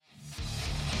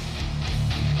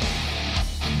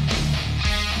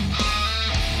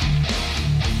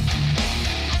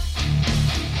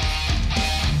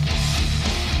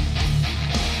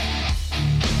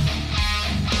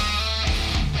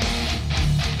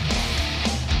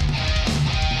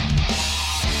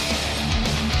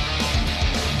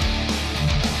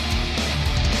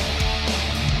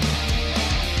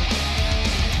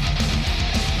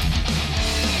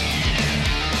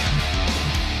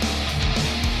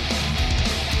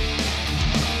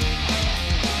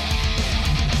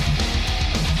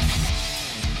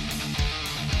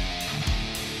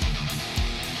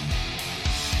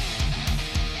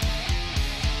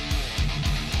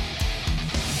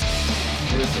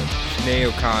Sinead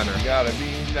O'Connor. You gotta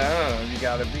be known. You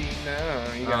gotta be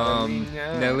known. You gotta be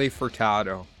known. Nelly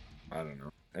Furtado. I don't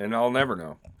know. And I'll never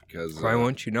know. Because Why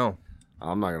won't you know?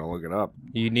 I'm not going to look it up.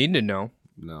 You need to know.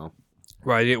 No.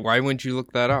 Why wouldn't you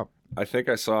look that up? I think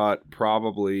I saw it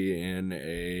probably in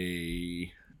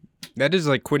a... That is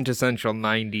like quintessential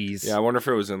 90s. Yeah, I wonder if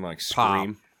it was in like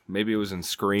Scream. Pop. Maybe it was in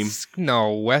Scream.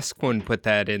 No, Wes wouldn't put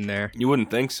that in there. You wouldn't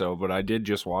think so, but I did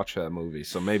just watch that movie,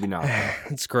 so maybe not.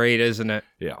 It's great, isn't it?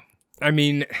 Yeah. I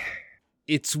mean,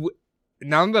 it's...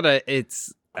 Now that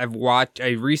I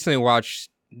recently watched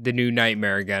The New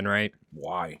Nightmare again, right?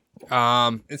 Why?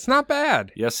 It's not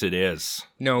bad. Yes, it is.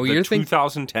 No, The you're thinking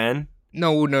 2010?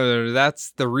 No,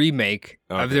 that's the remake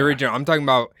of the original. I'm talking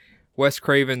about Wes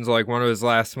Craven's, like, one of his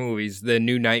last movies, The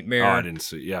New Nightmare. Oh, I didn't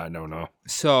see. Yeah, no.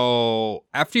 So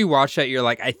after you watch that, you're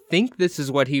like, I think this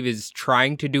is what he was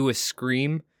trying to do with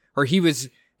Scream, or that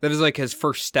was like his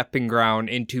first stepping ground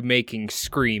into making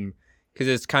Scream, because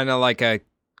it's kind of like a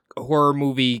horror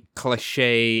movie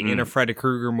cliche in a Freddy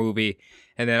Krueger movie.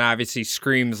 And then obviously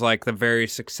Scream's like the very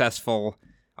successful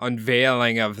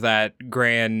unveiling of that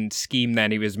grand scheme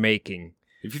that he was making.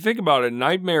 If you think about it,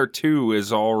 Nightmare 2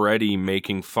 is already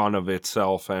making fun of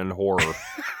itself and horror.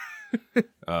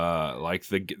 Like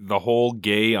the whole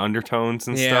gay undertones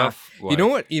and stuff. Like,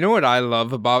 You know what I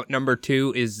love about number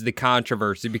 2 is the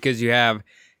controversy, because you have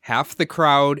half the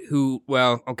crowd who,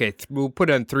 we'll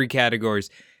put it in 3 categories.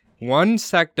 One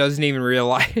sect doesn't even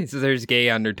realize there's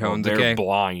gay undertones. Well, they're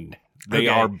blind. They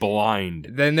are blind.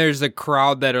 Then there's a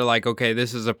crowd that are like, okay,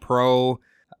 this is a pro,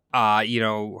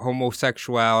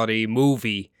 homosexuality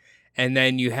movie. And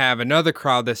then you have another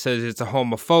crowd that says it's a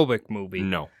homophobic movie.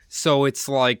 No. So it's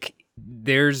like,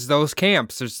 there's those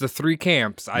camps. There's the 3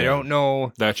 camps. I don't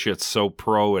know. That shit's so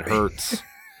pro, it hurts.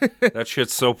 That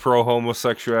shit's so pro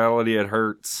homosexuality, it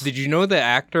hurts. Did you know the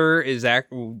actor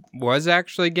was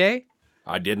actually gay?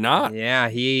 I did not. Yeah,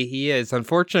 he is.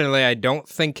 Unfortunately, I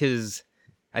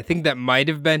think that might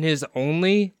have been his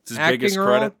only It's his acting biggest role.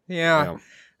 credit. Yeah.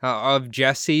 Of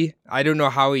Jesse. I don't know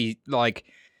how he, look,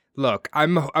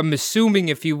 I'm assuming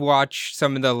if you watch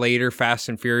some of the later Fast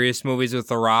and Furious movies with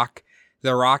The Rock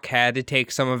had to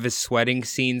take some of his sweating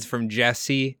scenes from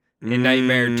Jesse in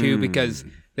Nightmare 2, because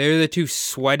they're the 2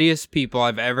 sweatiest people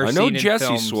I've ever seen in films. I know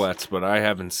Jesse sweats, but I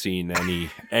haven't seen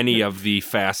any of the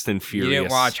Fast and Furious. You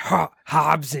didn't watch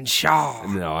Hobbs and Shaw.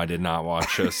 No, I did not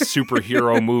watch a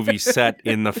superhero movie set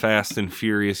in the Fast and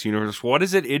Furious universe. What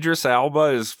is it? Idris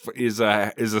Elba is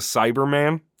a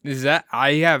Cyberman? Is that?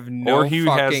 I have no Or he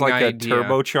has like idea. a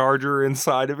turbocharger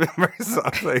inside of him or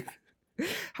something.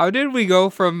 How did we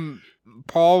go from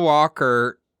Paul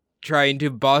Walker trying to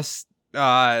bust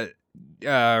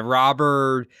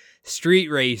robber street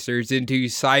racers into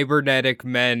cybernetic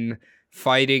men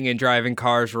fighting and driving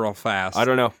cars real fast? I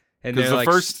don't know. And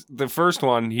because the first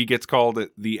one, he gets called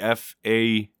the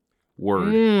F-A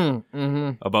word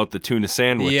about the tuna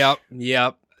sandwich.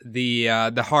 Yep.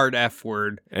 The hard F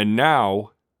word. And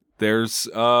now there's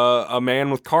a man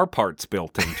with car parts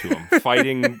built into him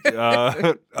fighting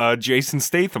Jason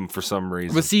Statham for some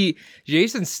reason. But see,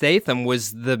 Jason Statham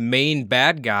was the main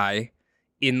bad guy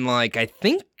in, like, I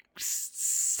think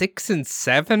 6 and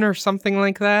 7 or something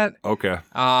like that. Okay.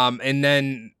 And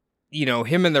then,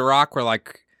 him and The Rock were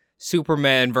like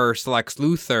Superman versus Lex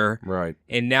Luthor. Right.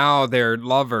 And now they're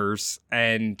lovers,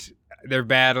 and they're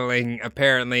battling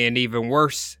apparently an even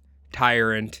worse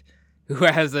tyrant who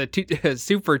has a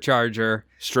supercharger.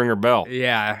 Stringer Bell.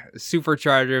 Yeah,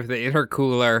 supercharger with the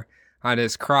intercooler on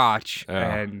his crotch.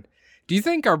 Yeah. And do you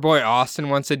think our boy Austin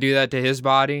wants to do that to his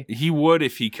body? He would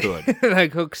if he could.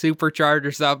 Like hook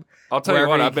superchargers up? I'll tell you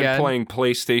what, I've been can. playing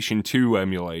PlayStation 2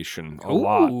 emulation a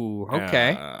lot. Ooh,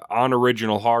 okay. On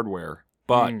original hardware,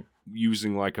 but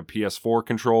using like a PS4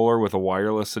 controller with a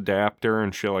wireless adapter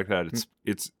and shit like that.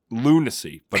 It's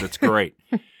lunacy, but it's great.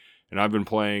 And I've been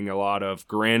playing a lot of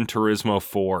Gran Turismo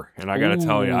 4, and I gotta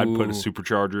tell you, I'd put a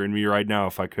supercharger in me right now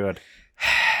if I could.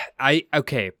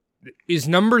 Okay. Is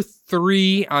number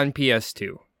 3 on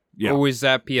PS2? Yeah. Or was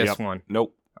that PS1? Yep.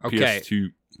 Nope. Okay.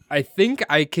 PS2. I think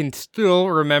I can still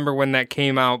remember when that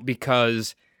came out,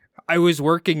 because I was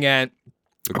working at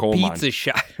The coal pizza mine.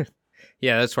 shop.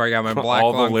 Yeah, that's where I got my black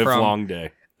all the lung live from. long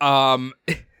day.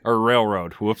 Or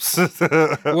railroad. Whoops.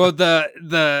 Well,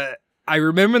 I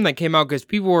remember when that came out because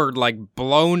people were like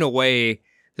blown away.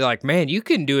 They're like, man, you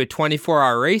can do a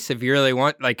 24-hour race if you really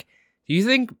want. Like, do you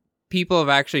think people have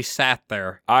actually sat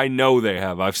there? I know they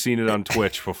have. I've seen it on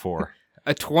Twitch before.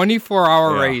 A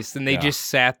 24-hour race, and they just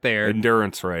sat there.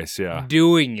 Endurance race, yeah.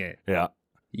 Doing it. Yeah.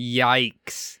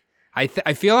 Yikes. I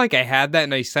feel like I had that,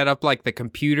 and I set up like the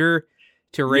computer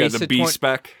to race the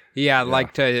B-spec. Yeah,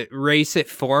 like to race it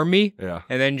for me. Yeah.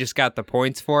 And then just got the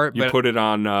points for it. You put it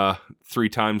on 3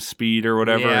 times speed or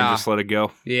whatever and just let it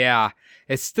go. Yeah.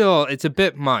 It's a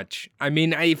bit much. I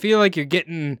mean, I feel like you're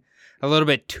getting a little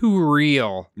bit too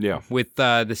real with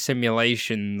the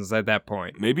simulations at that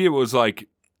point. Maybe it was like,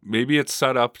 maybe it's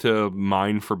set up to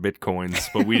mine for bitcoins,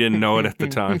 but we didn't know it at the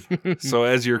time. So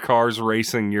as your car's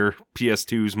racing, your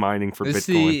PS2's mining for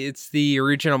Bitcoin. It's the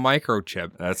original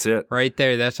microchip. That's it. Right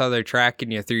there. That's how they're tracking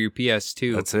you through your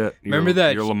PS2. That's it. Remember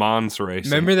that? Your Le Mans race.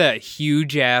 Remember that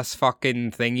huge ass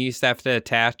fucking thing you used to have to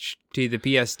attach to the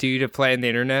PS2 to play on the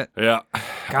internet? Yeah.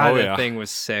 God, that thing was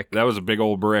sick. That was a big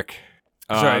old brick.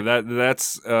 Right.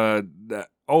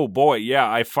 Oh boy, yeah.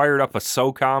 I fired up a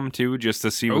SOCOM too, just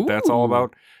to see what that's all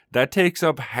about. That takes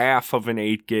up half of an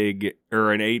 8 gig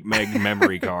or an 8 meg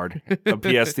memory card. A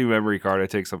PS2 memory card, it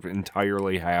takes up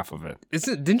entirely half of it.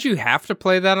 Didn't you have to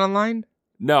play that online?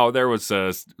 No, there was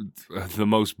the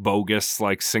most bogus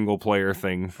like single player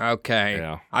thing. Okay.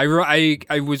 Yeah.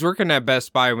 I was working at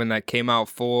Best Buy when that came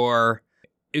out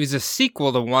it was a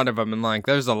sequel to one of them, and like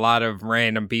there's a lot of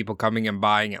random people coming and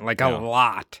buying it, like a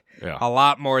lot. Yeah. A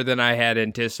lot more than I had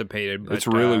anticipated. But, it's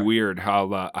really weird how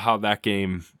that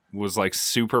game was like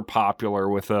super popular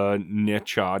with a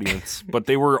niche audience, but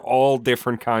they were all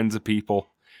different kinds of people.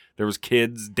 There was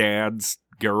kids, dads,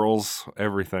 girls,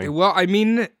 everything. Well, I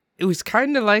mean, it was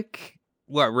kind of like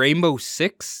Rainbow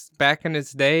Six back in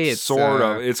its day. It's sort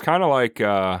of. It's kind of like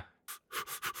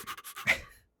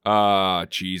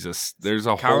Jesus. There's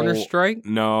a Counter-Strike?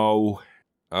 No.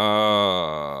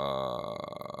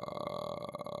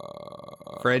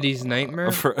 Freddy's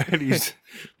Nightmare?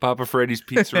 Papa Freddy's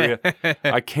Pizzeria.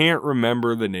 I can't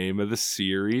remember the name of the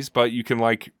series, but you can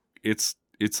it's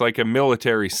like a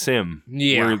military sim.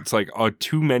 Yeah. Where it's like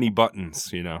too many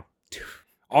buttons, you know.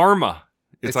 Arma.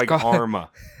 It's like Arma.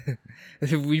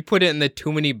 We put it in the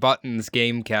too many buttons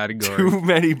game category. Too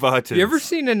many buttons. You ever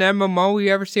seen an MMO?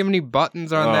 You ever see how many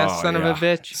buttons are on that son of a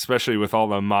bitch? Especially with all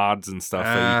the mods and stuff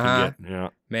that you can get. Yeah.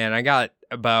 Man, I got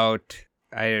about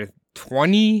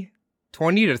 20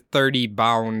 to 30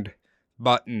 bound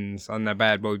buttons on that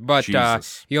bad boy. But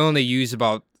you only use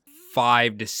about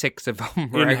 5 to 6 of them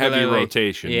regularly. In heavy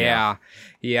rotation. Yeah.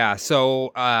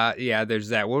 So, there's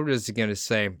that. What was I going to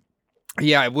say?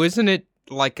 Yeah, wasn't it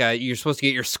like you're supposed to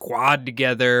get your squad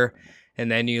together and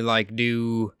then you like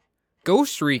do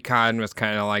Ghost Recon was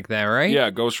kind of like that, right?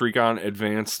 Yeah, Ghost Recon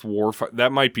Advanced Warfighter.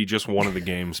 That might be just one of the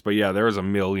games, but yeah, there was a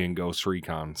million Ghost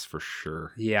Recons for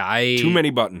sure. Yeah, too many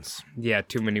buttons. Yeah,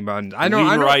 too many buttons.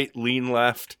 Lean right, lean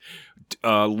left,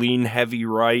 lean heavy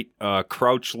right,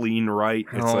 crouch lean right.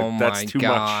 It's that's too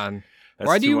much.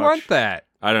 Why do you want that?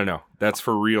 I don't know. That's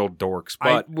for real dorks.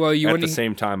 But at the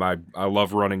same time, I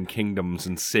love running kingdoms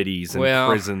and cities and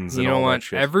prisons and all that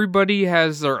shit. Everybody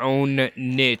has their own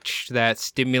niche that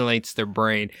stimulates their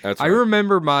brain. That's right. I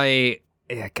remember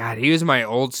he was my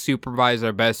old supervisor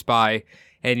at Best Buy.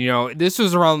 And, this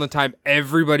was around the time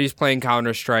everybody's playing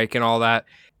Counter-Strike and all that.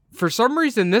 For some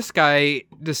reason, this guy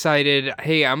decided,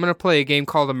 hey, I'm going to play a game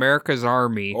called America's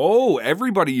Army. Oh,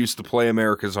 everybody used to play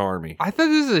America's Army. I thought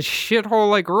this was a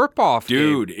shithole, ripoff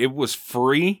Dude, game. it was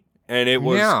free, and it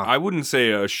was, I wouldn't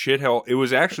say a shithole. It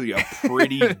was actually a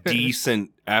pretty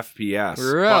decent FPS.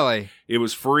 Really? It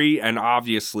was free, and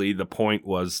obviously the point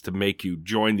was to make you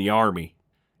join the army.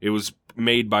 It was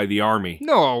made by the army.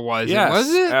 No, it wasn't. Yes,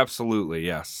 was it? Absolutely,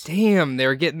 yes. Damn, they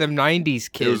were getting them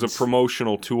 90s kids. It was a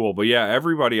promotional tool, but yeah,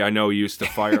 everybody I know used to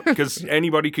fire because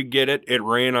anybody could get it. It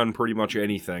ran on pretty much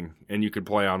anything, and you could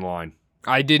play online.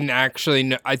 I didn't actually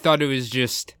know. I thought it was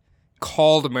just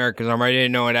called America's Army. I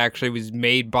didn't know it actually was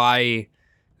made by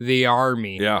the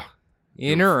army. Yeah.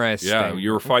 Interesting. Yeah,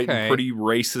 you were fighting pretty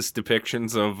racist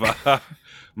depictions of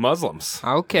Muslims.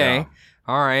 Okay. Yeah.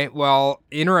 All right. Well,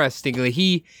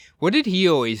 interestingly, what did he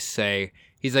always say?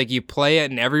 He's like, you play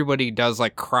it and everybody does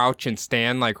crouch and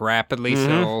stand rapidly,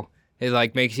 so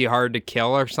it makes you hard to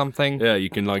kill or something. Yeah, you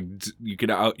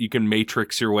can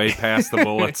matrix your way past the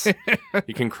bullets.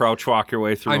 You can crouch walk your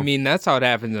way through. I mean, that's how it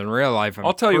happens in real life.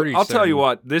 I'll tell you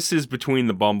what. This is between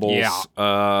the Bumbles.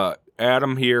 Yeah.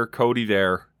 Adam here, Cody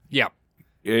there. Yep.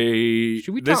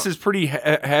 This is pretty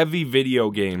heavy video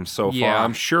games so far.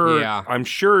 I'm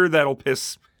sure that'll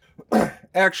piss.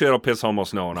 Actually, that'll piss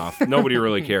almost no one off. Nobody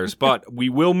really cares. But we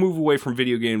will move away from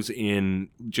video games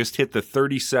just hit the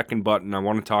 30-second button. I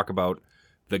want to talk about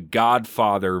the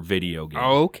Godfather video game.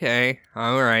 Okay.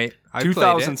 All right.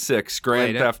 2006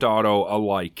 Grand Theft Auto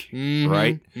alike,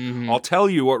 right? Mm-hmm. I'll tell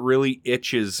you what really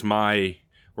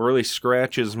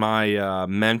scratches my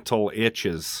mental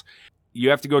itches. You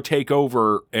have to go take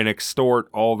over and extort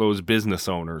all those business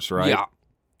owners, right? Yeah.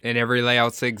 And every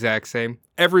layout's the exact same?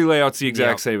 Every layout's the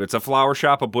exact same. It's a flower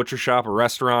shop, a butcher shop, a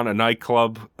restaurant, a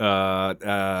nightclub,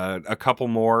 a couple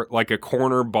more, like a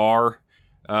corner bar.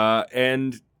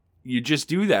 And you just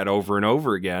do that over and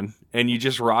over again. And you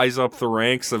just rise up the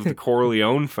ranks of the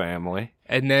Corleone family.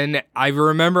 And then I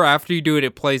remember after you do it,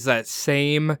 it plays that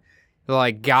same,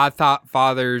 like,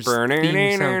 Godfather's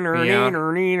theme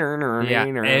song. Yeah,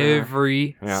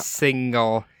 every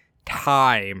single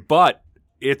time. But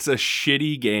it's a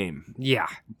shitty game. Yeah.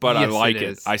 But yes, I like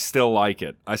it. I still like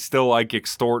it. I still like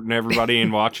extorting everybody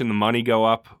and watching the money go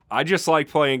up. I just like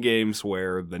playing games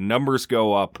where the numbers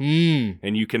go up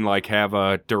and you can, like, have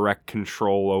a direct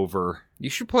control over. You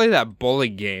should play that bully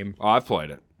game. Oh, I've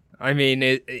played it. I mean,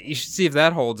 you should see if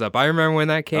that holds up. I remember when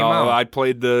that came out. I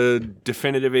played the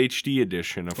Definitive HD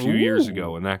edition a few years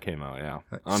ago when that came out, yeah.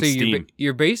 On Steam.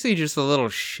 You're basically just a little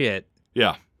shit.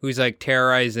 Yeah. Who's, like,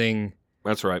 terrorizing...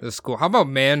 That's right. The school. How about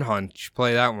Manhunt? You should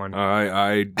play that one.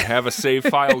 I have a save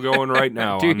file going right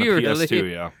now on the PS2,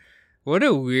 really? yeah. What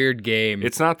a weird game.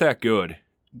 It's not that good.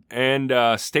 And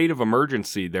State of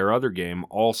Emergency, their other game,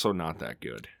 also not that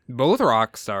good. Both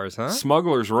rock stars, huh?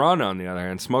 Smuggler's Run, on the other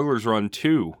hand, Smuggler's Run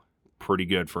 2, pretty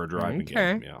good for a driving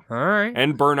game. Yeah. All right.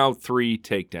 And Burnout 3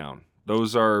 Takedown.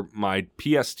 Those are my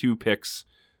PS2 picks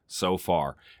so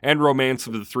far. And Romance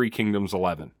of the Three Kingdoms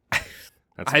 11.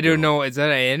 I don't know. Is that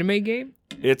an anime game?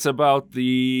 It's about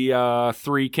the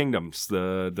Three Kingdoms,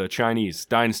 the Chinese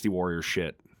Dynasty Warrior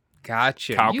shit.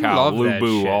 Gotcha. Cao you Cao, love Lu that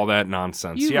Bu, shit. all that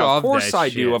nonsense. You yeah, love of course that I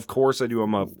shit. do. Of course I do.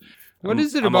 I'm a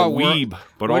weeb,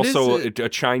 but also a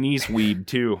Chinese weeb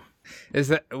too.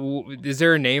 Is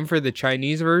there a name for the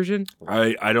Chinese version?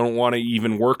 I don't want to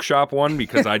even workshop one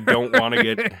because I don't want to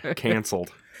get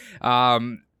canceled.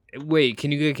 Wait,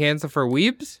 can you get canceled for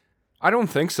weebs? I don't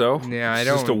think so. Yeah, it's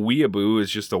just a weeaboo is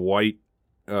just a white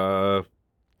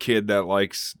kid that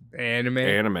likes anime.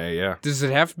 Yeah. Does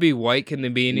it have to be white? Can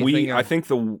there be anything else? I think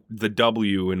the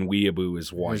W in weeaboo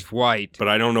is white. It's white. But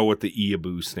I don't know what the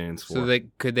eaboo stands for. So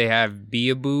could they have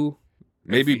beaboo?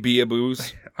 Maybe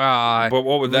beaboos. But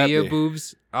what would that be?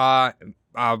 Weeaboos?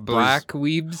 Black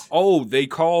weebs? Oh, they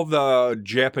call the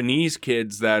Japanese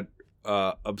kids that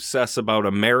obsess about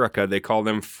America, they call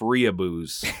them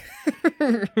freeaboos.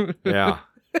 Yeah.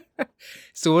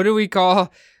 So what do we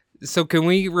call... So can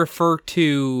we refer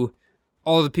to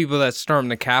all the people that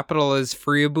stormed the Capitol as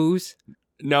freeaboos?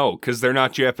 No, because they're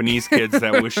not Japanese kids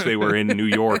that wish they were in New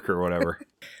York or whatever.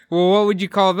 Well, what would you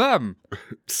call them?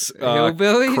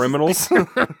 Hillbillies? Criminals?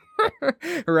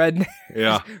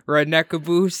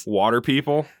 Redneckaboos? Water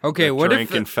people? Okay, that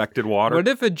drank infected water? What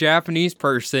if a Japanese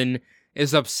person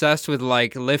is obsessed with,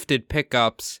 like, lifted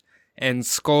pickups and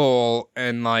skull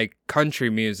and, like, country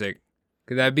music?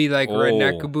 Could that be like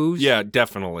redneckaboos? Yeah,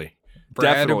 definitely. Bradaboos?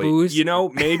 Definitely. You know,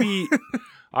 maybe...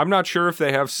 I'm not sure if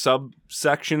they have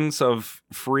subsections of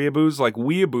freeaboos. Like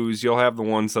weeaboos, you'll have the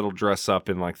ones that'll dress up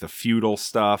in like the feudal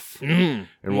stuff and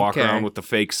walk around with the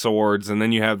fake swords. And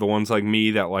then you have the ones like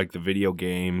me that like the video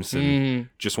games and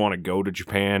just want to go to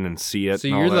Japan and see it. So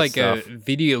and you're all that like stuff. a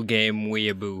video game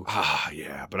weeaboo.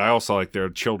 Yeah, but I also like their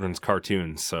children's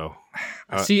cartoons. So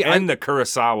see, and the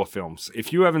Kurosawa films.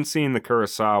 If you haven't seen the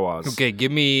Kurosawas, okay,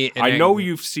 give me. I know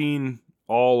you've seen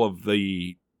all of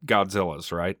the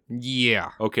Godzillas, right?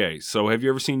 Yeah. Okay, so have you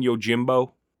ever seen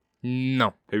Yojimbo?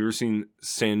 No. Have you ever seen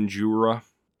Sanjura?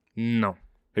 No.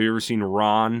 Have you ever seen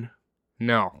Ron?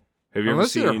 No. Have you Unless ever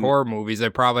seen they're horror movies, I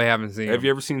probably haven't seen Have them.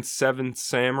 you ever seen Seven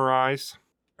Samurais?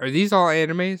 Are these all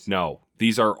animes? No.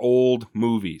 These are old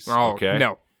movies. Oh, okay?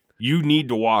 no. You need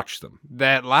to watch them.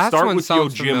 That last Start one with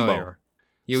sounds Yojimbo. familiar.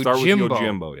 Start with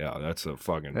Yojimbo. Yeah, that's a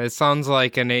fucking... That sounds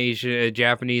like a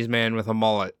Japanese man with a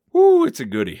mullet. Ooh, it's a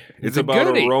goodie. It's about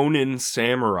goodie. a Ronin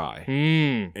samurai.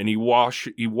 And he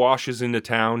washes into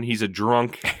town. He's a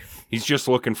drunk. He's just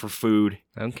looking for food.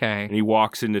 Okay. And he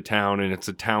walks into town, and it's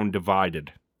a town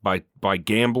divided by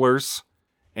gamblers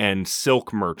and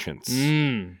silk merchants.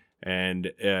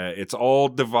 And it's all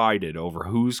divided over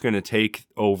who's going to take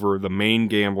over the main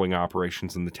gambling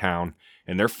operations in the town.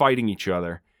 And they're fighting each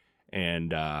other.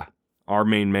 And our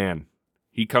main man,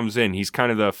 he comes in. He's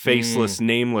kind of the faceless,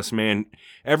 nameless man.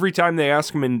 Every time they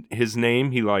ask him his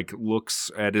name, he like looks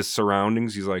at his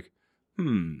surroundings. He's like,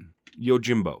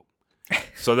 Yojimbo.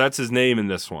 So that's his name in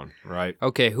this one, right?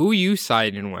 Okay, who are you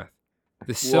siding with?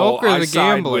 The Silk or the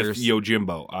Gamblers? I side with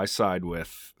Yojimbo. I side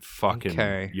with fucking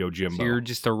Yojimbo. So you're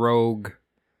just a rogue.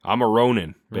 I'm a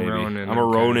Ronin, baby. I'm a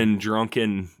Ronin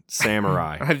drunken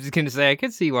samurai. I was going to say, I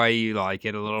could see why you like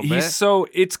it a little bit.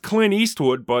 It's Clint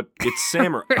Eastwood, but it's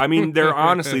samurai. I mean,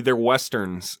 they're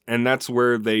Westerns, and that's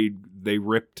where they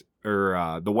ripped,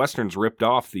 or the Westerns ripped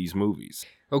off these movies.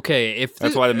 Okay, if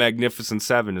That's why the Magnificent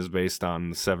Seven is based on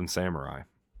the Seven Samurai.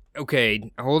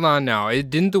 Okay, hold on now.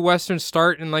 Didn't the Western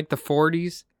start in like the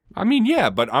 40s? I mean, yeah,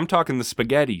 but I'm talking the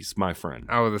spaghettis, my friend.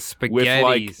 Oh, the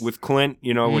spaghettis. With Clint,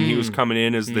 when he was coming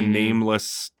in as the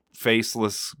nameless,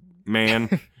 faceless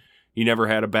man. He never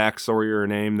had a backstory or a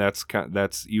name.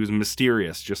 He was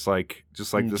mysterious, just like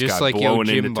this guy blowing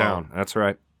into town. That's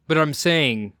right. But I'm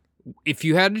saying, if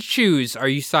you had to choose, are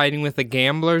you siding with the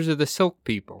gamblers or the silk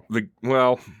people?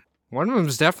 One of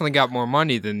them's definitely got more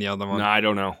money than the other one. No, I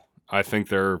don't know. I think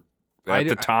they're at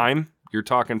the time. You're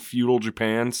talking feudal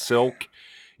Japan. Silk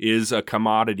is a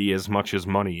commodity as much as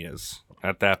money is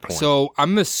at that point. So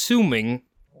I'm assuming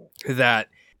that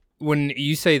when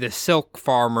you say the silk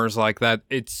farmers like that,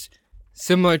 it's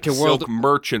similar to silk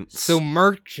merchants. So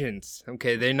merchants.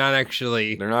 Okay, they're not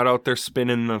out there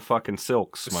spinning the fucking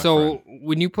silks, my So friend.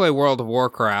 when you play World of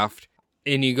Warcraft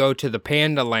and you go to the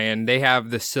Panda Land, they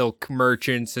have the silk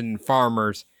merchants and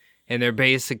farmers, and they're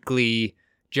basically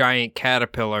giant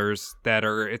caterpillars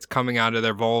it's coming out of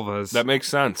their vulvas. That makes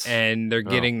sense. And they're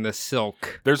getting the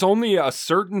silk. There's only a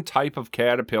certain type of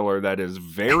caterpillar that is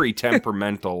very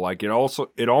temperamental. Like it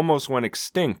almost went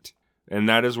extinct. And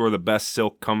that is where the best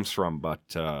silk comes from. But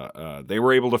they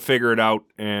were able to figure it out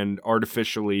and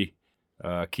artificially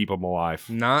keep them alive.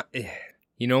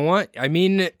 You know what? I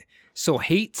mean, so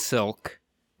hate silk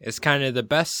is kind of the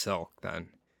best silk then.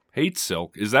 Hate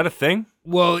silk? Is that a thing?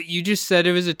 Well, you just said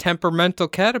it was a temperamental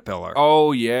caterpillar.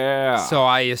 Oh, yeah. So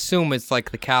I assume it's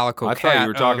like the calico cat. I thought you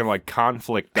were talking like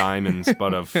conflict diamonds,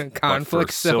 but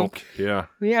conflict silk. Yeah.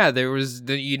 Yeah,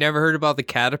 you never heard about the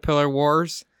caterpillar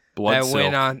wars? Blood silk.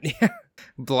 Went on.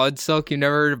 Blood Silk? You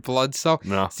never heard of Blood Silk?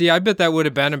 No. See, I bet that would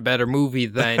have been a better movie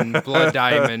than Blood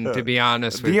Diamond, to be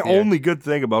honest with you. The only good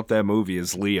thing about that movie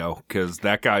is Leo, because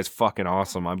that guy's fucking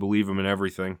awesome. I believe him in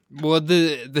everything. Well,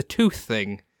 the tooth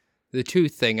thing. The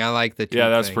tooth thing. I like the tooth thing. Yeah,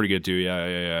 that's pretty good too.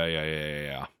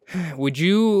 Yeah. Would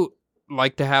you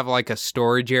like to have like a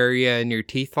storage area in your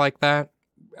teeth like that?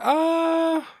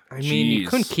 I mean, you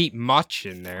couldn't keep much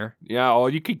in there. Yeah, all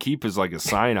you could keep is like a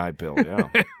cyanide pill, yeah.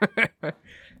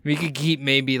 You could keep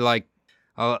maybe like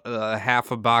a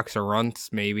half a box of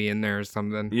runts maybe in there or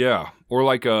something. Yeah, or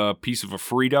like a piece of a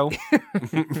Frito.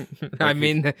 I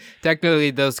mean, technically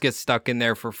those get stuck in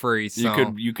there for free.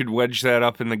 So you could wedge that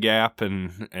up in the gap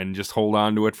and just hold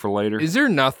on to it for later. Is there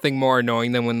nothing more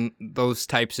annoying than when those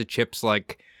types of chips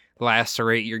like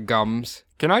lacerate your gums?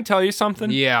 Can I tell you something?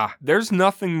 Yeah. There's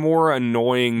nothing more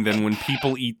annoying than when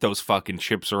people eat those fucking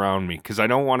chips around me, because I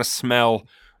don't want to smell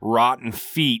rotten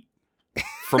feet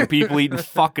from people eating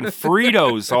fucking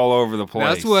Fritos all over the place.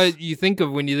 That's what you think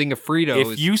of when you think of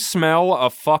Fritos. If you smell a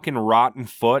fucking rotten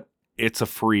foot, it's a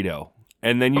Frito.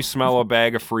 And then you smell a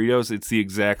bag of Fritos, it's the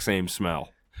exact same smell.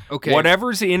 Okay.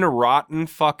 Whatever's in a rotten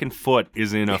fucking foot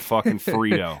is in a fucking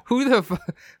Frito.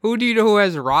 Who do you know who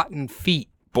has rotten feet?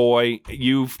 Boy,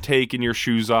 you've taken your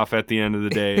shoes off at the end of the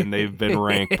day and they've been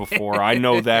rank before. I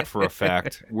know that for a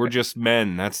fact. We're just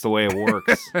men. That's the way it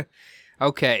works.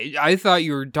 Okay, I thought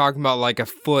you were talking about like a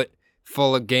foot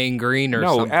full of gangrene or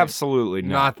something. No, absolutely not.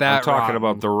 Not that I'm talking rotten.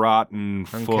 about the rotten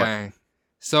foot. Okay.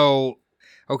 So,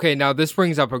 now this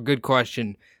brings up a good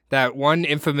question. That one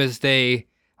infamous day,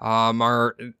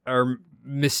 our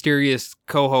mysterious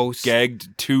co-host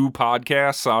gagged 2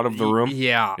 podcasts out of the room.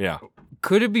 Yeah.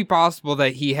 Could it be possible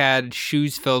that he had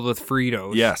shoes filled with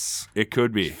Fritos? Yes, it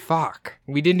could be. Fuck.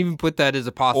 We didn't even put that as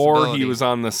a possibility. Or he was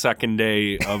on the second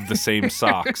day of the same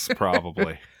socks,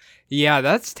 probably. Yeah,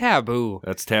 that's taboo.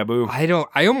 That's taboo.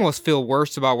 I almost feel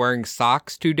worse about wearing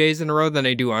socks 2 days in a row than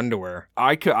I do underwear.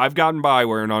 I've gotten by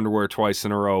wearing underwear twice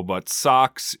in a row, but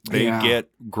socks, they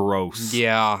get gross.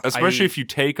 Yeah. Especially if you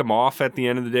take them off at the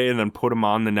end of the day and then put them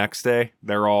on the next day.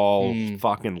 They're all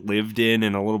fucking lived in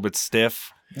and a little bit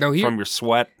stiff. From your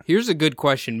sweat. Here's a good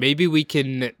question. Maybe we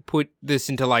can put this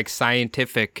into like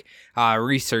scientific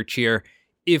research here.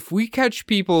 If we catch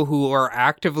people who are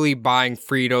actively buying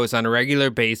Fritos on a regular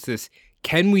basis,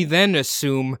 can we then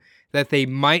assume that they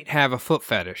might have a foot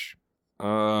fetish?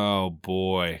 Oh,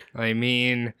 boy. I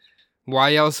mean,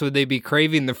 why else would they be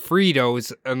craving the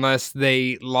Fritos unless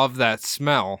they love that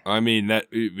smell? I mean,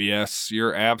 yes,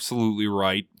 you're absolutely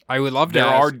right. I would love to There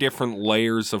are different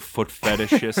layers of foot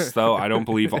fetishists, though. I don't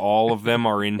believe all of them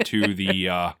are into the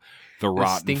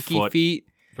rotten stinky foot. Feet.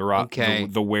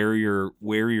 The wear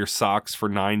your socks for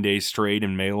 9 days straight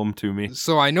and mail them to me.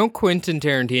 So I know Quentin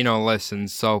Tarantino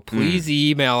listens, so please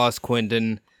email us,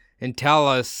 Quentin, and tell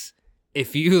us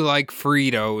if you like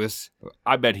Fritos.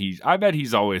 I bet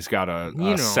he's always got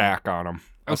a sack on him.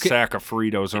 A sack of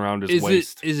Fritos around his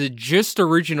waist. Is it just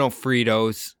original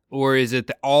Fritos? Or is it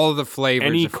all the flavors?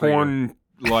 Any of corn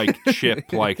like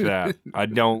chip like that. I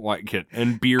don't like it.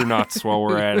 And beer nuts while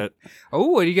we're at it. Oh,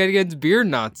 what do you got against beer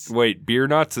nuts? Wait, beer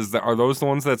nuts, are those the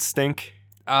ones that stink?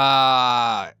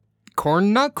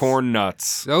 Corn nuts? Corn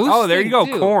nuts. Those there you go.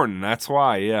 too. Corn. That's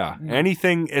why, yeah.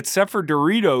 Anything except for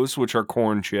Doritos, which are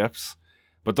corn chips.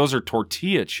 But those are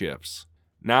tortilla chips.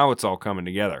 Now it's all coming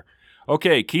together.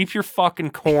 Okay, keep your fucking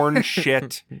corn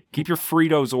shit. Keep your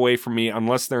Fritos away from me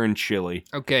unless they're in chili.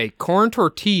 Okay, corn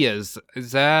tortillas.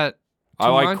 Is that I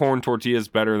like much? corn tortillas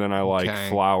better than I like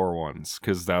flour ones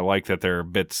because I like that they're a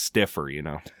bit stiffer, you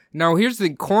know. Now, here's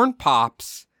the corn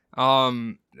pops.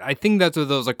 I think that's what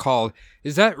those are called.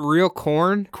 Is that real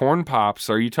corn? Corn pops.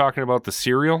 Are you talking about the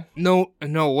cereal? No.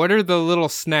 What are the little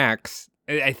snacks?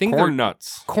 I think corn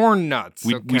nuts. Corn nuts.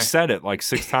 We said it like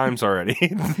 6 times already.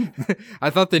 I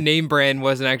thought the name brand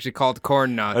wasn't actually called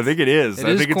corn nuts. I think it is.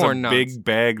 I think it's a nuts. big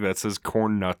bag that says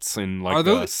corn nuts in like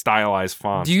a stylized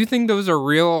font. Do you think those are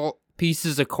real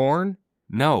pieces of corn?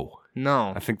 No.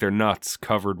 No. I think they're nuts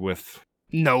covered with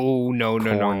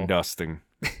corn dusting.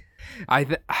 I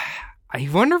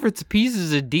wonder if it's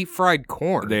pieces of deep fried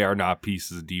corn. They are not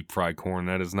pieces of deep fried corn.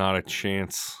 That is not a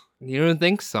chance. You don't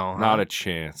think so, huh? Not a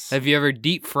chance. Have you ever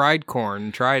deep fried corn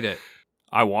and tried it?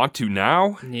 I want to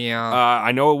now. Yeah.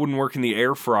 I know it wouldn't work in the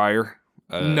air fryer.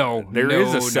 There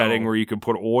is a setting where you can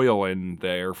put oil in the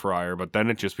air fryer, but then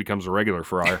it just becomes a regular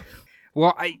fryer.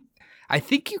 Well, I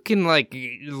think you can like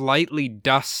lightly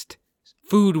dust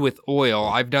food with oil.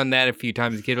 I've done that a few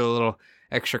times, get a little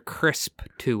extra crisp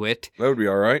to it. That would be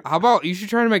all right. How about you should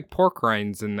try to make pork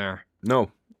rinds in there? No.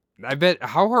 I bet,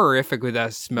 how horrific would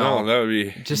that smell? No, that would be...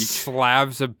 Just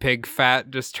slabs of pig fat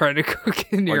just trying to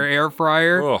cook in your air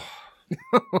fryer? Oh.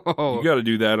 You got to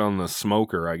do that on the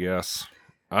smoker, I guess.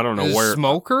 I don't know where...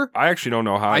 Smoker? I actually don't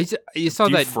know how... You saw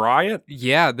do that... you fry it?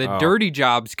 Yeah, the Dirty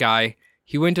Jobs guy.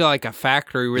 He went to like a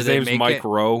factory where his they name's make Mike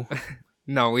Rowe.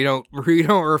 No, we don't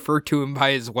refer to him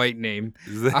by his white name.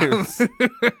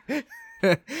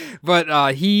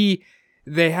 But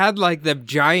they had like the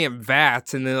giant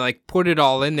vats and they like put it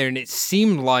all in there and it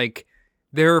seemed like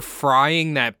they're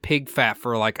frying that pig fat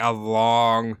for like a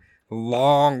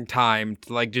long time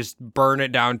to like just burn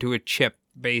it down to a chip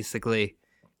basically.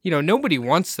 You know, nobody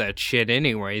wants that shit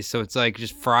anyway, so it's like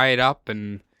just fry it up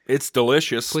and it's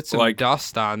delicious. Put some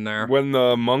dust on there. When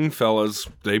the Hmong fellas,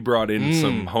 they brought in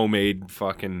some homemade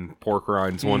fucking pork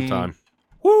rinds one time.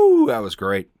 Woo, that was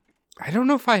great. I don't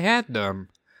know if I had them.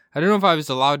 I don't know if I was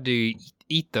allowed to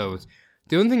eat those.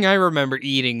 The only thing I remember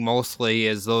eating mostly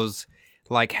is those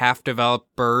like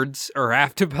half-developed birds or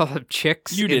half-developed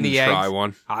chicks. You didn't try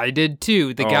one. I did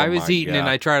too. The guy was eating and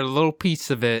I tried a little piece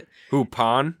of it. Who,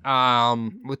 Pan?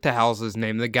 What the hell's his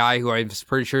name? The guy who I was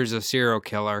pretty sure is a serial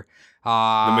killer.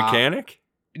 The mechanic?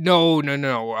 No.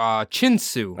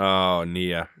 Chinsu. Oh,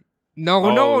 Nia.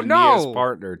 No. Nia's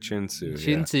partner, Chinsu.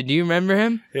 Chinsu, yeah. Do you remember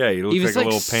him? Yeah, he looked like a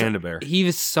little panda bear. He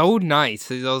was so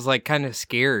nice. It was like kind of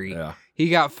scary. Yeah. He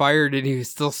got fired and he was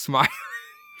still smiling.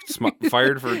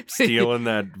 Fired for stealing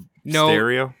that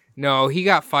stereo? No, he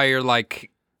got fired like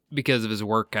because of his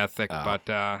work ethic. But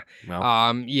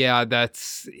yeah,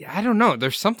 that's I don't know.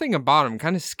 There's something about him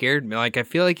kind of scared me. Like I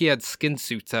feel like he had skin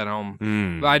suits at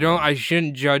home. But I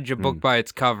shouldn't judge a book by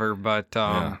its cover. But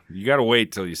you got to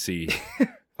wait till you see.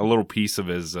 A little piece of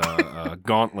his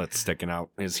gauntlet sticking out,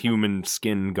 his human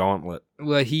skin gauntlet.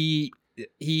 Well, he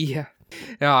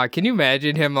can you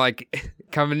imagine him like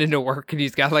coming into work and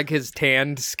he's got like his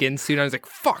tanned skin suit on? He's like,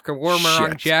 "Fuck, I wore my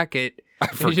wrong jacket." I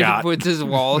forgot. He just puts his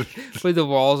walls, put the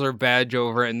walls or badge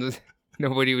over it, and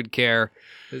nobody would care.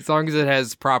 As long as it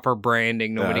has proper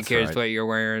branding, nobody cares what you're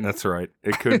wearing. That's right.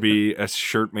 It could be a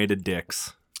shirt made of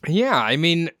dicks. Yeah, I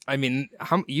mean,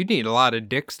 you need a lot of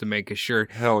dicks to make a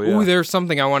shirt. Hell yeah. Ooh, there's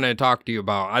something I want to talk to you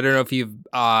about. I don't know if you've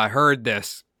heard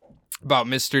this about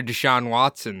Mr. Deshaun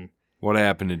Watson. What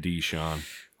happened to Deshaun?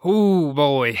 Oh,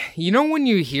 boy. You know when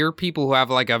you hear people who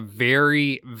have like a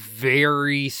very,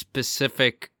 very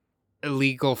specific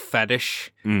illegal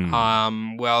fetish?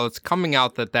 Well, it's coming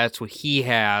out that that's what he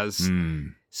has.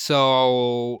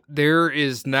 So there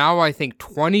is now, I think,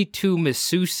 22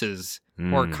 masseuses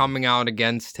who are coming out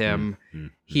against him.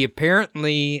 He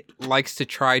apparently likes to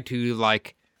try to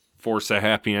like force a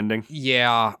happy ending.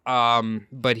 Yeah,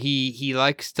 but he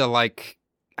likes to like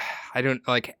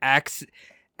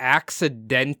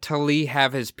accidentally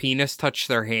have his penis touch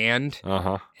their hand.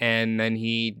 And then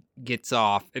he gets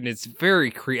off, and it's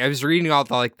very creepy. I was reading all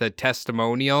the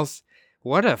testimonials.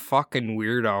 What a fucking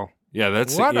weirdo. Yeah,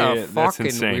 that's fucking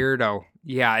insane. Weirdo.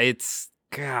 Yeah, it's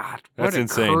God. That's what a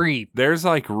insane. Creep. There's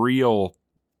like real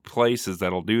places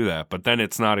that'll do that, but then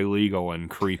it's not illegal and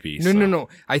creepy. No.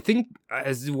 I think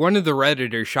as one of the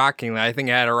Redditors, shockingly, I think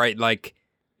I had it right. Like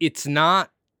it's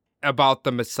not about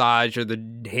the massage or the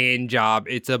hand job.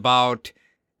 It's about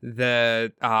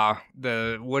the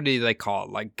what do they call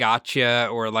it? Like gotcha,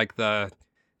 or like the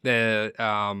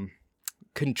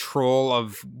control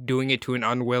of doing it to an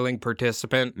unwilling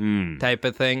participant type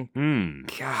of thing.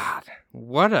 God,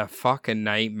 what a fucking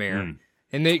nightmare.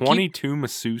 And they 22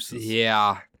 masseuses.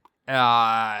 Yeah.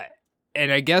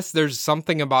 And I guess there's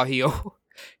something about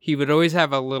he would always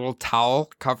have a little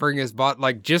towel covering his butt,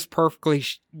 like just perfectly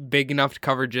big enough to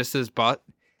cover just his butt.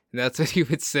 And that's what he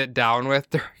would sit down with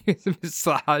during his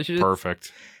massages.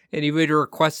 Perfect. And he would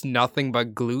request nothing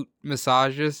but glute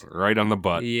massages. Right on the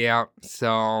butt. Yeah.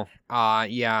 So,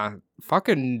 yeah.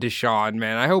 Fucking Deshaun,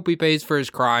 man. I hope he pays for his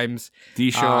crimes.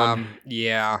 Deshaun.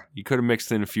 Yeah. You could have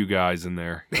mixed in a few guys in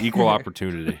there. Equal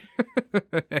opportunity.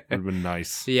 Would have been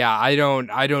nice. Yeah, I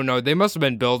don't know. They must have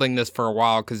been building this for a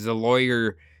while, because the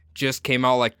lawyer just came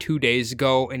out like 2 days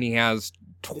ago, and he has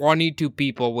 22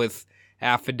 people with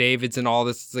affidavits and all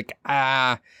this. It's like,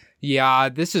 yeah,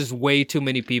 this is way too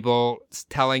many people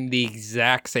telling the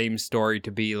exact same story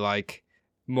to be like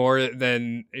more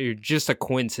than just a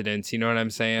coincidence. You know what I'm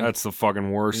saying? That's the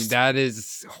fucking worst. That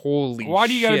is holy Why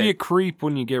do you shit. Gotta be a creep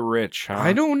when you get rich, huh?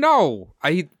 I don't know.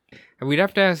 We'd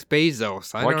have to ask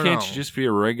Bezos. Why can't you just be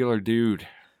a regular dude?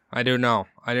 I don't know.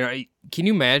 Can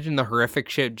you imagine the horrific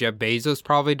shit Jeff Bezos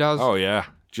probably does? Oh, yeah.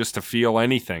 Just to feel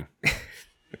anything.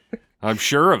 I'm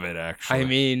sure of it, actually. I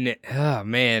mean, oh,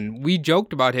 man. We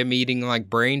joked about him eating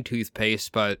like brain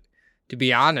toothpaste, but to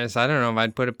be honest, I don't know if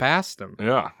I'd put it past him.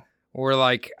 Yeah. Or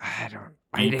like,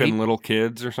 Beeping little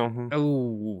kids or something?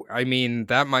 Oh, I mean,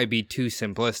 that might be too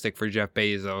simplistic for Jeff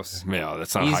Bezos. Yeah,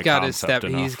 that's not He's high got to concept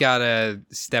enough. He's got to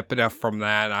step it up from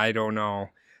that. I don't know.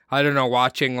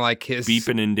 Watching like his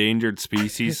beeping endangered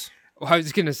species. Well, I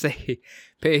was gonna say,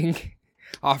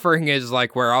 offering his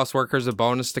like warehouse workers a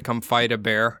bonus to come fight a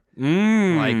bear.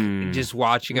 Like just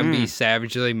watching him be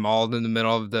savagely mauled in the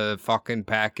middle of the fucking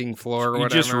packing floor or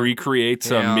whatever. He just recreates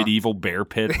a medieval bear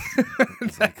pit.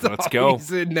 Let's go.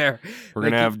 He's in there. We're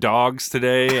gonna have dogs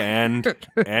today, and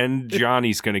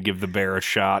Johnny's gonna give the bear a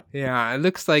shot. Yeah, it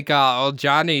looks like old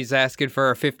Johnny's asking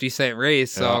for a 50-cent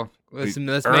raise, so let's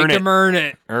make him earn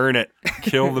it. Earn it.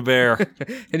 Kill the bear.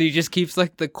 And he just keeps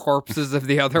like the corpses of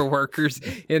the other workers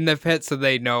in the pit so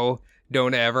they don't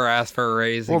ever ask for a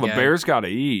raise again. Well, the bear's got to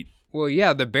eat. Well,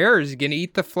 yeah, the bear is going to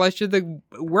eat the flesh of the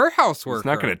warehouse worker. It's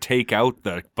not going to take out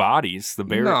the bodies. The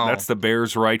bear, that's the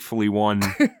bear's rightfully won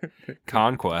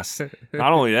conquest.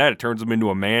 Not only that, it turns him into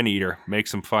a man-eater.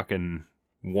 Makes him fucking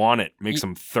want it. Makes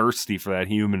him thirsty for that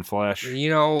human flesh. You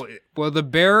know, well, the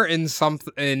bear and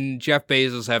Jeff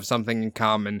Bezos have something in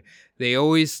common. They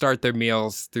always start their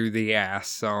meals through the ass.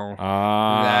 So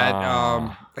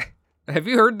have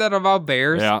you heard that about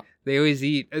bears? Yeah. They always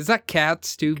eat. Is that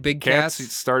cats too? Big cats?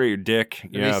 Cats start at your dick.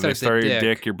 Yeah, they start at your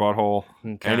dick, your butthole.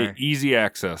 Okay. Any easy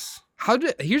access.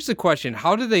 Here's the question.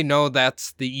 How do they know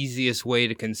that's the easiest way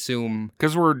to consume?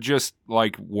 Because we're just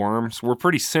like worms. We're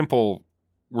pretty simple.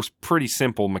 We're pretty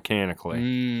simple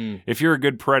mechanically. If you're a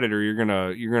good predator, you're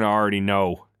gonna already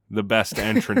know the best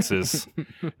entrances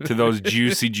to those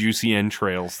juicy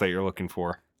entrails that you're looking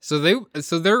for. So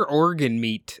they're organ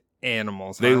meat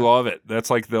animals. They love it.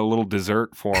 That's like the little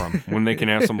dessert for them. When they can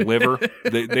have some liver,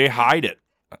 they hide it.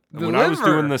 When I was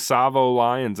doing the Savo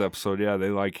Lions episode,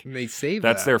 they save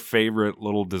that's their favorite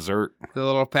little dessert. The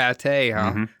little pate, huh?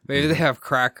 Mm-hmm. Maybe they have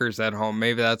crackers at home.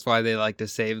 Maybe that's why they like to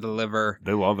save the liver.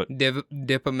 They love it.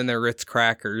 Dip them in their Ritz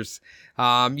crackers.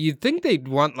 You'd think they'd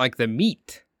want like the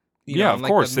meat. Of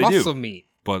course they do. Muscle meat.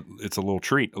 But it's a little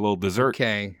treat, a little dessert.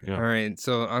 Okay. Yeah. All right.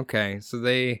 So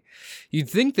you'd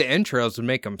think the entrails would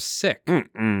make them sick.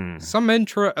 Some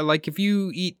like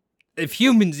if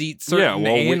humans eat certain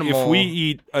animal. If we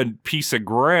eat a piece of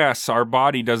grass, our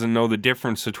body doesn't know the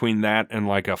difference between that and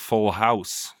like a full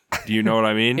house. Do you know what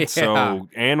I mean? Yeah. So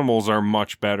animals are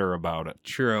much better about it.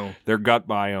 True. Their gut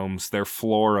biomes, their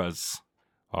floras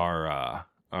are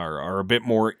a bit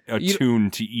more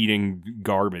attuned to eating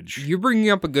garbage. You're bringing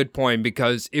up a good point,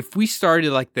 because if we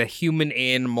started like the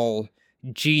human-animal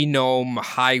genome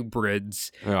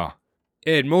hybrids,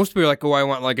 and most people are like, oh, I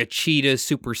want like a cheetah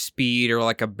super speed or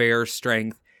like a bear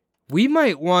strength, we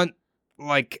might want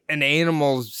like an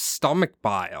animal's stomach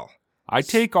bile. I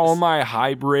take all my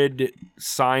hybrid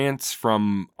science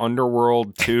from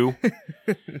Underworld 2,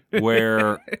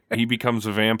 where he becomes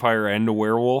a vampire and a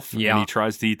werewolf, and he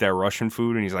tries to eat that Russian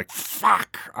food, and he's like,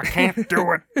 fuck, I can't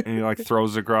do it. And he like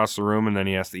throws it across the room, and then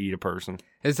he has to eat a person.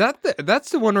 Is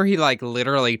that's the one where he like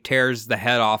literally tears the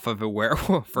head off of a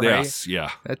werewolf, right? Yes,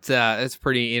 yeah. That's a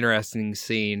pretty interesting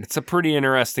scene. It's a pretty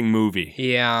interesting movie.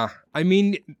 Yeah. I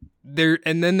mean,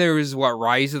 And then there was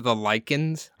Rise of the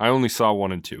Lycans? I only saw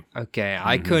 1 and 2. Okay,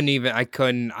 I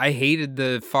hated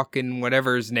the fucking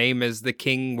whatever his name is, the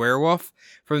King Werewolf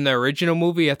from the original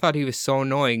movie. I thought he was so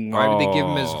annoying. Why did they give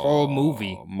him his whole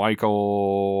movie?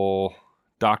 Michael,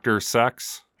 Dr.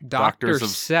 Sex?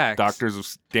 Sex. Doctors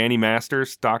of Danny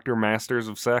Masters? Dr. Masters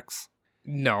of Sex?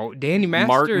 No, Danny Masters.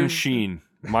 Martin Sheen.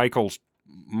 Michael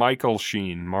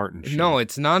Sheen. Martin Sheen. No,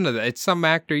 it's none of that. It's some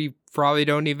actor you probably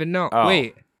don't even know. Oh.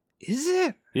 Wait, is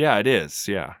it? Yeah, it is.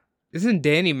 Yeah. Isn't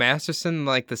Danny Masterson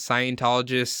like the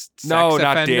Scientologist sex No, offender?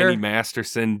 not Danny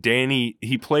Masterson.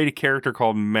 He played a character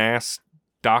called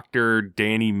Dr.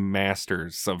 Danny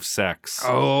Masters of Sex.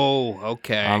 Oh,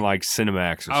 okay. On like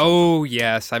Cinemax or something. Oh,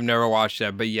 yes. I've never watched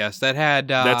that, but yes, that had...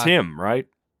 That's him, right?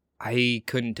 I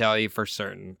couldn't tell you for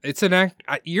certain. It's an act.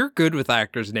 You're good with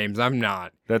actors' names. I'm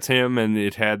not. That's him, and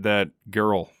it had that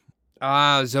girl.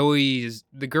 Zoe's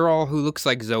the girl who looks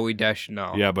like Zooey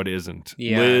Deschanel. Yeah, but isn't.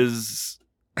 Yeah.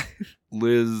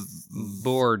 Liz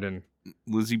Borden.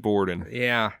 Lizzie Borden.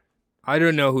 Yeah. I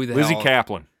don't know who the Lizzie hell.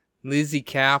 Kaplan. Lizzie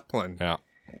Kaplan. Yeah.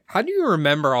 How do you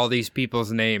remember all these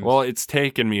people's names? Well, it's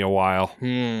taken me a while.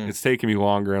 It's taken me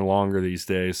longer and longer these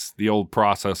days. The old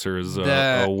processor is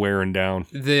wearing down.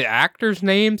 The actors'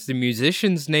 names, the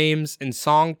musicians' names, and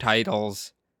song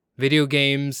titles, video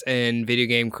games, and video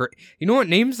game... You know what?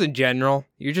 Names in general,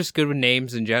 you're just good with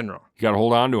names in general. You got to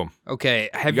hold on to them. Okay.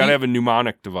 You got to have a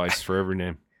mnemonic device for every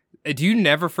name. Do you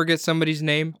never forget somebody's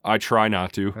name? I try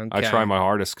not to. Okay. I try my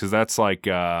hardest because that's like,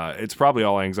 it's probably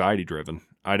all anxiety driven.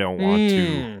 I don't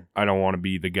want to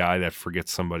be the guy that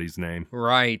forgets somebody's name.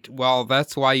 Right. Well,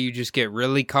 that's why you just get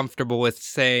really comfortable with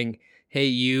saying, hey,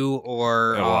 you,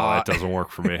 or... well, that doesn't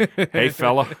work for me. Hey,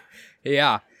 fella.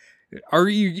 Yeah. Or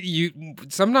you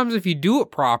sometimes if you do it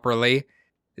properly,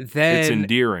 then... It's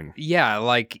endearing. Yeah,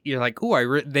 like, you're like,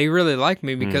 oh, they really like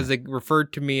me because they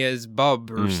referred to me as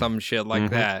Bub or some shit like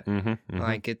that.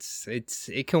 Like,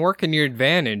 it can work in your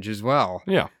advantage as well.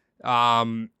 Yeah.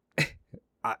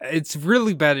 It's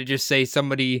really bad to just say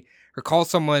somebody or call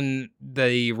someone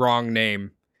the wrong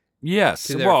name.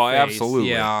 Yes, well, face. Absolutely.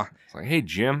 Yeah. It's like, hey,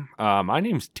 Jim, my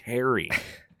name's Terry.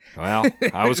 Well,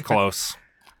 I was close.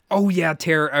 Oh, yeah,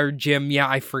 Terry or Jim. Yeah,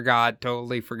 I forgot.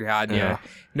 Totally forgot. Yeah.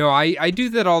 No, I do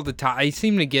that all the time. I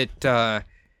seem to get, I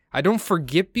don't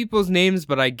forget people's names,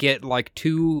 but I get like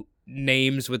 2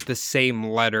 names with the same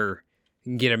letter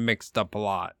and get them mixed up a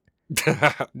lot.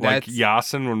 Like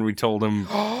Yasin when we told him...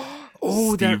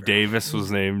 Steve Davis was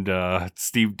named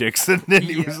Steve Dixon, and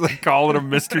he was like calling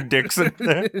him Mr. Dixon.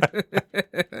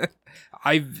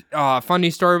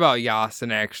 Funny story about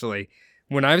Yasin, actually.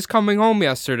 When I was coming home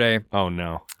yesterday, oh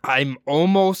no, I'm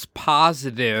almost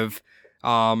positive,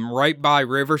 right by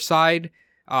Riverside,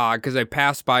 because I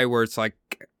passed by where it's like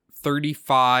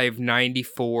 35,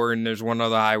 94, and there's one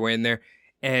other highway in there,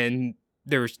 and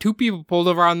there was 2 people pulled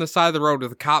over on the side of the road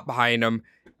with a cop behind them,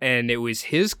 and it was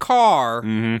his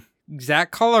car.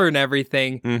 Exact color and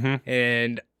everything,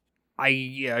 and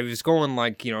I was going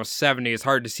like 70. It's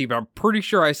hard to see, but I'm pretty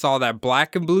sure I saw that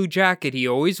black and blue jacket he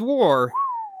always wore.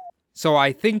 So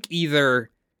I think either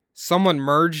someone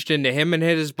merged into him and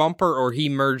hit his bumper, or he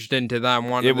merged into them.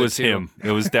 It was him.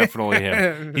 It was definitely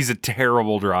him. He's a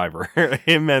terrible driver.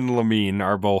 Him and Lamine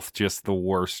are both just the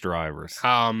worst drivers.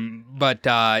 But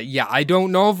yeah, I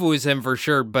don't know if it was him for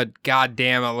sure, but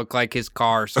goddamn, it looked like his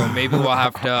car. So maybe we'll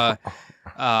have to.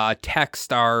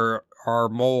 Text our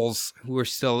moles who are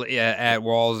still at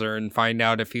Walser and find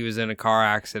out if he was in a car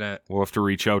accident. We'll have to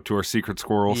reach out to our secret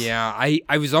squirrels. Yeah,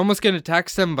 I was almost going to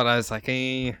text him, but I was like,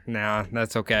 nah,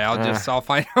 that's okay. I'll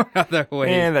find out other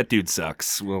way. Yeah, that dude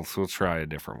sucks. We'll try a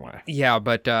different way. Yeah,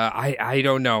 but I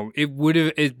don't know.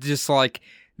 It just like,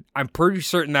 I'm pretty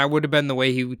certain that would have been the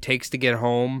way he takes to get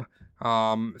home.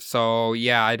 So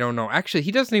yeah, I don't know. Actually,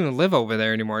 he doesn't even live over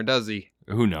there anymore, does he?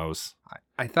 Who knows?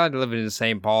 I thought he lived in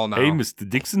St. Paul now. Hey, Mr.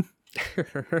 Dixon.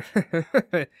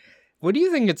 What do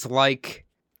you think it's like?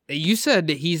 You said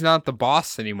he's not the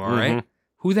boss anymore, right?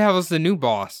 Who the hell is the new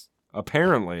boss?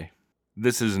 Apparently,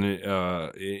 this isn't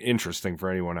interesting for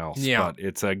anyone else, but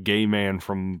it's a gay man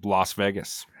from Las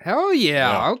Vegas. Hell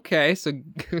yeah. Okay, so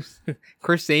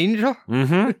Chris Angel?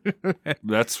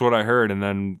 That's what I heard, and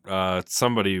then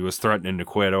somebody was threatening to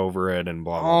quit over it and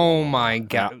blah, blah, blah. Oh, my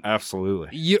God. Yeah,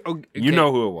 absolutely. You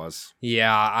know who it was.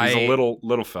 Yeah. He's a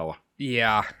little fella.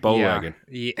 Yeah. Bow-legged.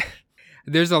 Yeah.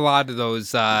 There's a lot of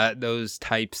those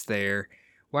types there.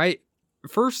 Why?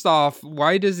 First off,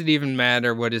 why does it even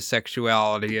matter what his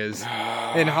sexuality is?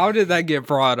 And how did that get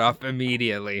brought up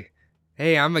immediately?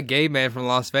 Hey, I'm a gay man from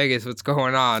Las Vegas. What's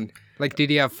going on? Like, did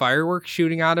he have fireworks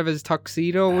shooting out of his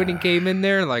tuxedo when he came in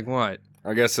there? Like, what?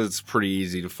 I guess it's pretty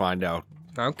easy to find out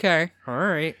Okay. All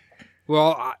right.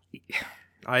 Well,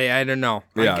 I don't know.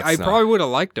 Yeah, I probably would have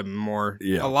liked him more.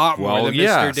 Yeah. A lot more than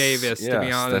Mr. Davis, yes, to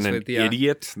be honest than with you. An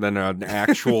idiot, than an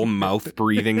actual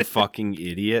mouth-breathing fucking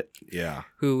idiot. Yeah.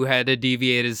 Who had a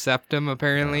deviated septum,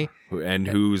 apparently. And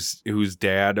whose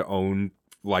dad owned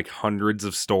like hundreds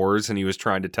of stores, and he was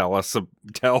trying to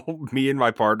tell me and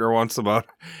my partner once about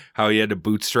how he had to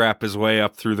bootstrap his way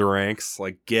up through the ranks.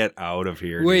 Like, get out of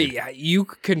here. Wait, dude. you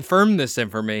confirmed this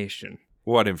information.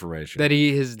 What information? That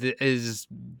his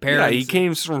parents... Yeah, he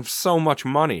came from so much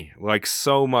money. Like,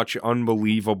 so much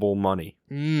unbelievable money.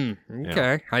 Okay.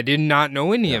 Yeah. I did not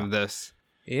know any of this.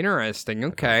 Interesting.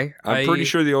 Okay. I'm pretty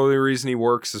sure the only reason he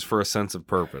works is for a sense of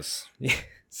purpose.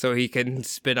 So he can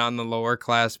spit on the lower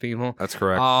class people. That's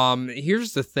correct.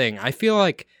 Here's the thing. I feel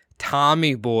like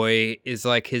Tommy Boy is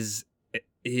like his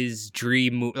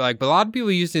dream. Like, but a lot of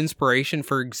people use inspiration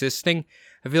for existing.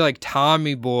 I feel like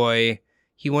Tommy Boy,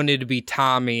 he wanted to be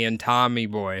Tommy and Tommy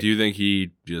Boy. Do you think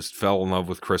he just fell in love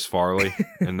with Chris Farley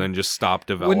and then just stopped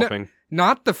developing?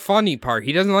 Not the funny part.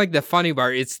 He doesn't like the funny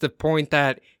part. It's the point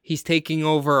that he's taking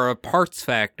over a parts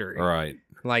factory. Right.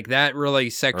 Like, that really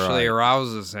sexually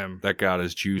arouses him. That got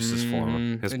his juices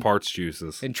flowing. His parts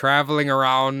juices. And traveling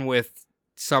around with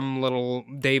some little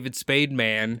David Spade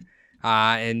man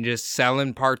and just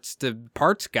selling parts to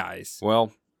parts guys.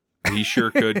 Well, he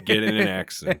sure could get in an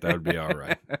accident. That would be all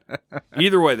right.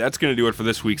 Either way, that's going to do it for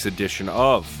this week's edition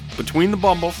of Between the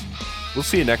Bumbles. We'll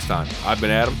see you next time. I've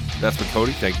been Adam. That's been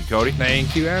Cody. Thank you, Cody.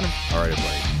 Thank you, Adam. All right,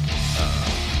 everybody.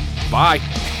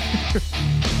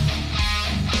 Bye.